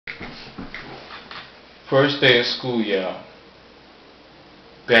First day of school, y'all.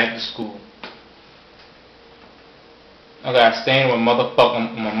 Back to school. I got a stain on my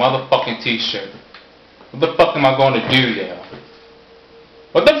motherfucking t-shirt. What the fuck am I gonna do, y'all?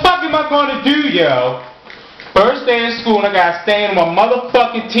 What the fuck am I gonna do, y'all? First day of school and I got a stain on my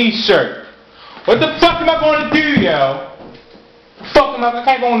motherfucking t-shirt. What the fuck am I gonna do, y'all? I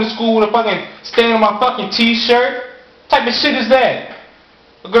can't go into school with a fucking stain on my fucking t-shirt. What type of shit is that?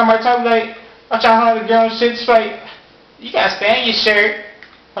 A girl might tell me like, I try to hide the girl and shit, it's like, you got a stain on your shirt.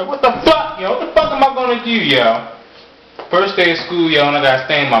 Like, what the fuck, yo? What the fuck am I gonna do, yo? First day of school, yo, and I got a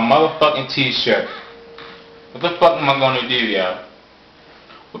stain on my motherfucking t-shirt. What the fuck am I gonna do, yo?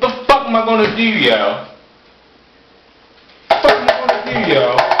 What the fuck am I gonna do, yo? What the fuck am I gonna do,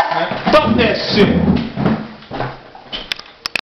 yo? Man, fuck that shit.